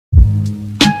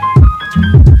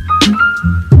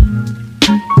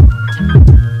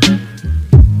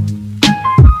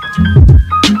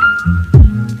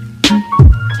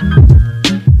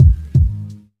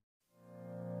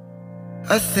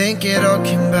think it all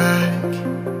came back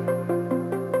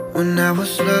when I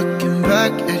was looking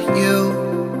back at you.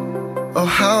 Oh,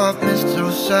 how I've missed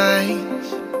those sights.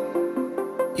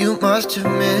 You must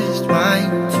have missed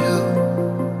mine too.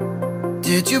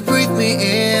 Did you breathe me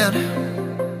in?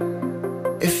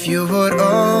 If you would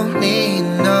only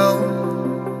know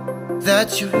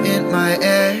that you're in my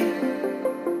air,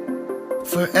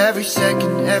 for every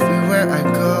second, everywhere I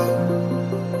go.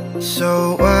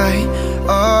 So why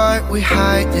are we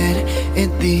hiding in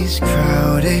these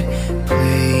crowded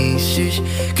places?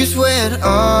 'Cause when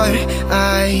our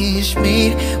eyes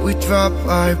meet, we drop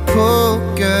our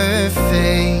poker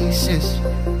faces.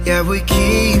 Yeah, we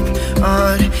keep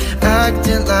on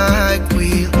acting like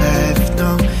we left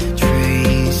no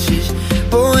traces.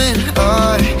 But when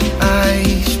our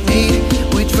eyes meet,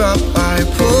 we drop our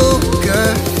poker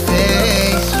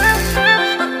faces.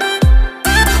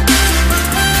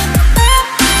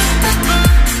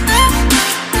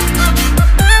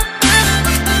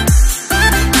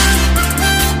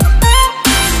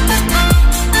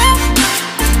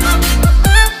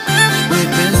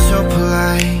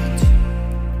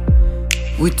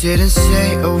 We didn't say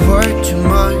a word too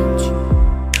much.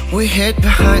 We hid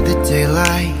behind the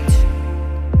daylight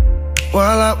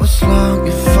while I was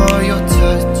longing for your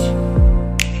touch.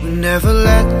 We never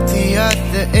let the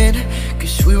other in,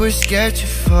 'cause we were scared to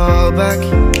fall back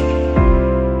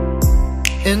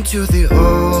into the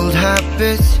old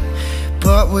habits.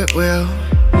 But we will,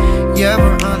 yeah,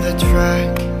 we're on the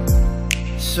track.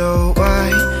 So why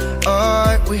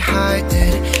are we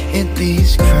hiding in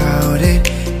these crowded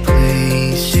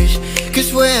places?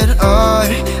 'Cause when our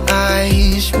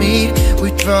eyes meet, we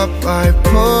drop our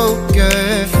poker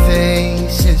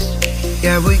faces.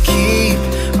 Yeah, we keep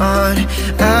on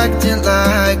acting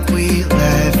like we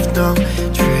left no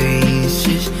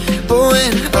traces. But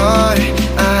when our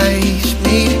eyes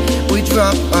meet, we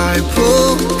drop our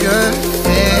poker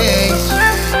faces.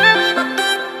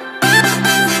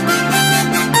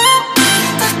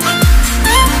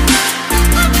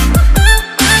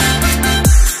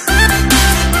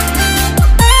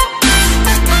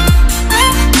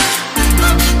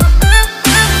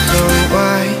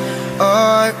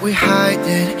 We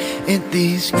hiding in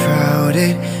these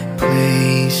crowded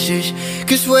places.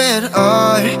 'Cause when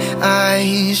our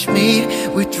eyes meet,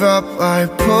 we drop our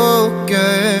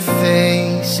poker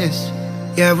faces.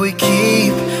 Yeah, we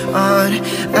keep on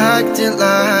acting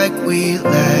like we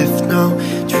left no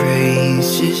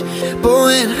traces. But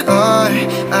when our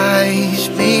eyes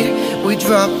meet, we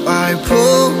drop our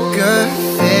poker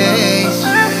faces.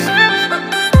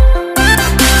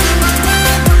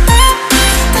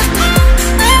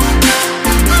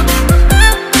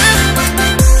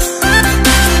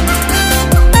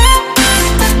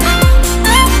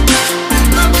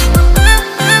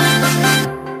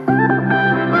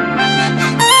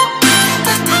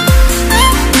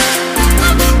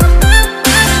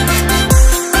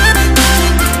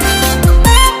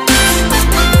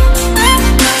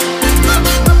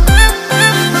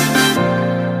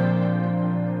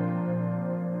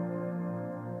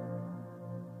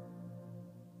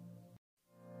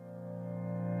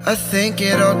 I think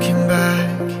it all came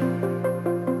back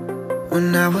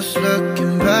when I was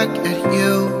looking back at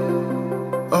you.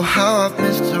 Oh, how I've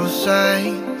missed those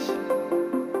sights.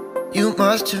 You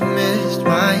must have missed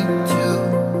mine too.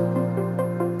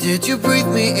 Did you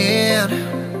breathe me in?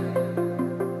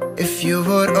 If you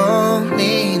would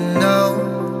only know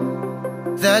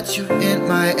that you're in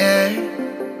my air,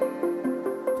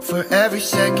 for every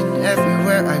second,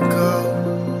 everywhere I go.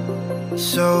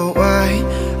 So why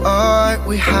are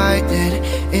we hiding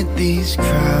in these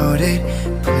crowded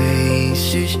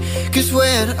places? 'Cause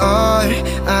when our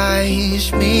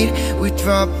eyes meet, we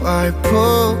drop our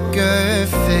poker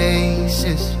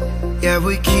faces. Yeah,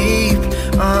 we keep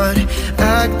on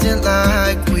acting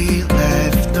like we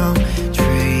left no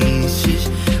traces.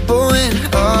 But when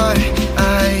our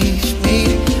eyes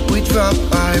meet, we drop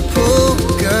our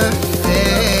poker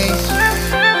faces.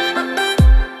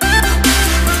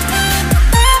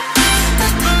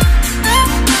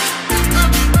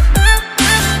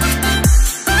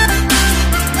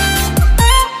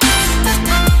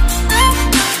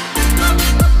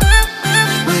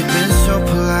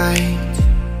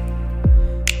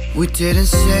 We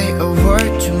didn't say a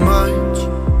word too much.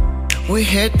 We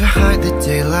hid behind the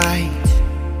daylight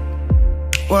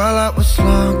while I was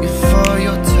longing for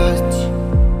your touch.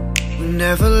 We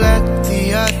never let the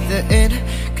other in,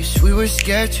 'cause we were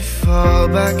scared to fall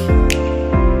back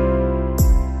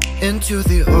into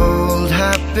the old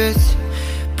habits.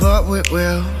 But we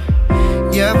will,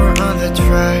 yeah, we're on the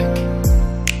track.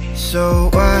 So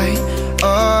why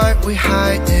are we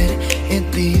hiding in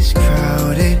these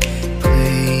crowded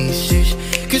places.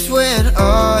 'Cause when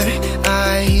our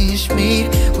eyes meet,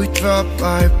 we drop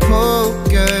our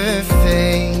poker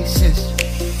faces.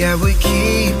 Yeah, we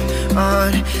keep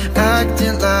on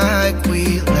acting like we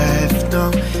left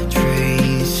no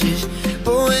traces.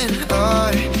 But when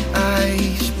our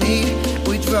eyes meet,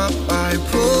 we drop our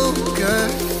poker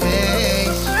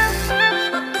face.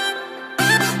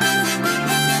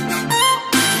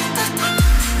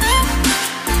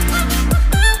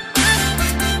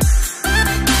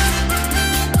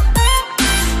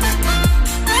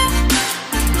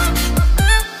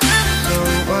 So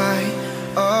why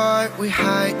are we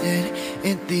hiding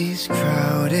in these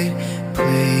crowded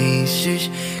places?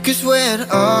 'Cause when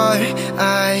our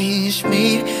eyes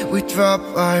meet, we drop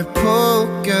our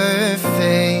poker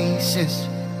faces.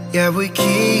 Yeah, we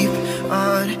keep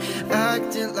on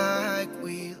acting like